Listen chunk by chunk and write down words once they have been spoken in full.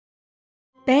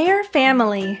Bear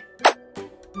family.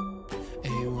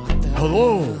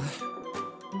 Hello.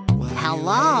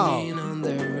 Hello.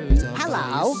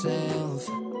 Hello.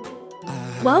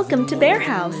 Welcome to Bear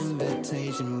House.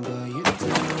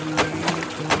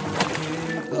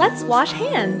 Let's wash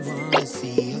hands.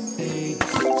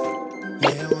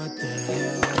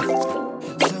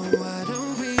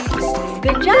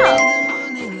 Good job.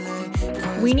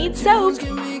 We need soap.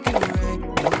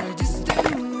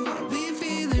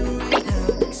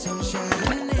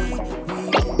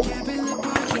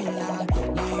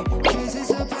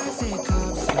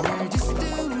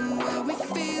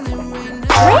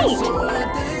 Great!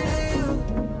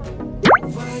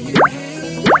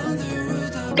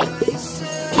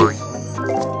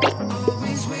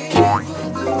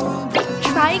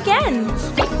 Try again.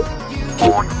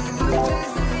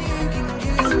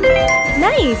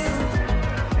 Nice!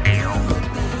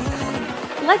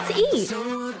 Let's eat.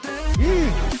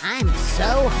 I'm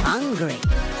so hungry.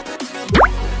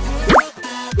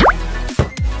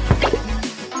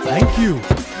 Thank you.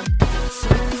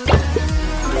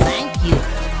 Thank you.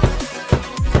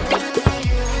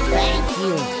 Thank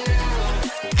you.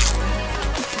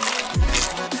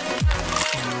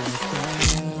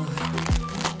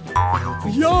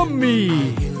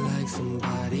 Yummy.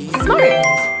 Smart!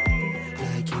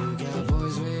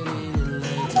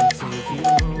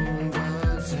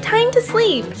 Time to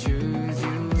sleep.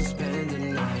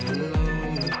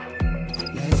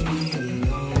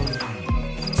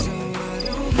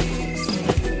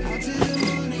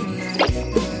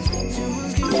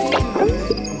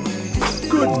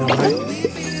 Good night.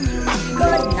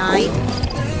 Good night.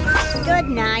 Good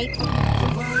night.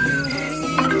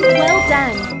 Well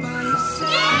done.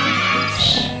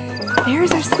 Shh.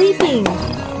 Bears are sleeping.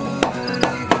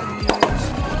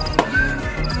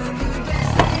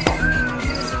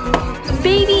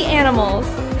 Baby animals.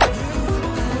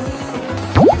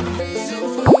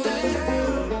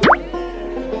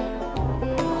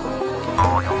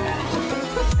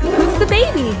 Who's the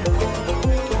baby?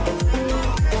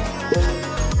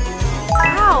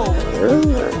 Ow!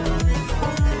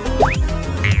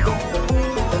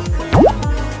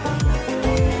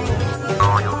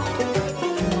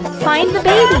 Find the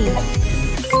baby.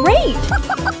 Great!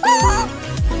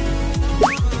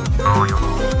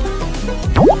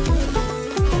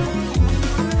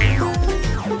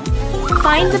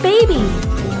 Find the baby.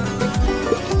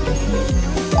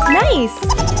 Nice!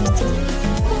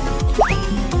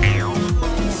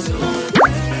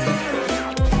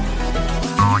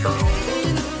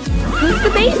 Who's the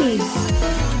baby?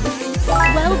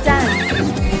 Well done.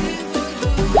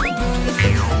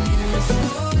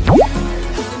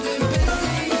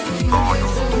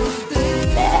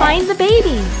 Find the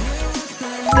baby.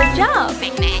 Good job.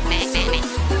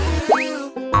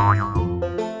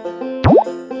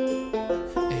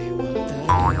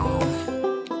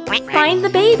 Find the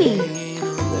baby.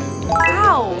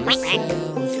 Ow!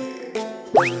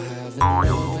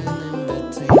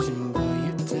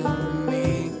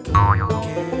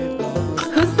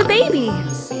 Who's the baby?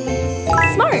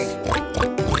 Smart.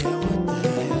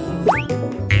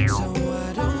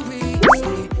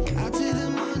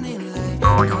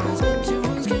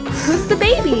 Who's the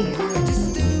baby?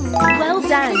 Well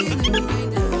done.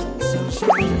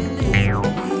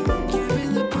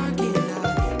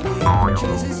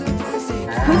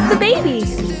 Who's the baby?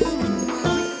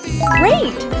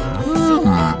 Great!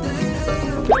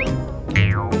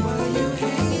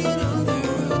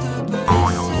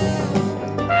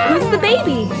 Who's the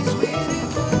baby?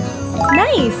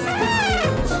 Nice!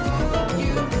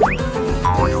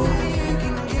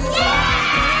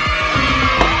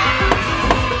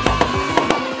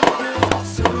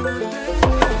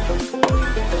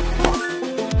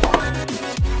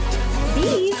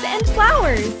 Bees and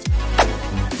flowers.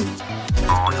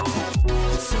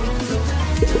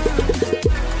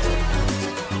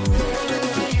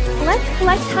 Let's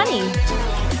collect honey.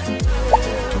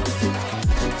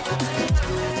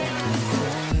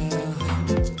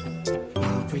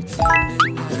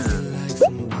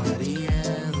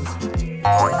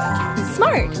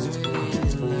 Smart.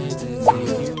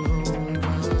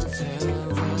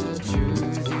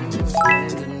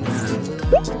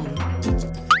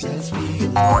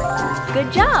 Good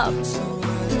job.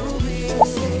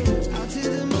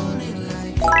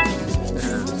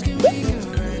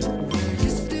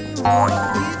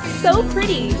 So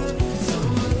pretty.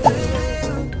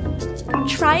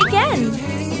 Try again.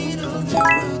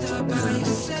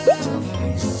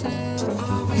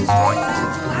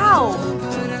 Wow.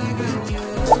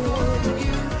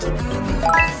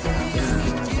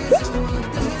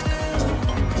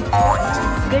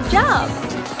 Good job.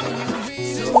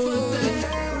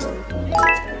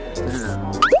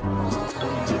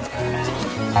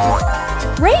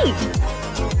 Great!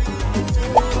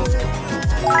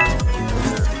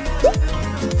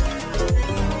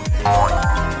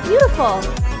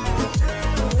 Beautiful!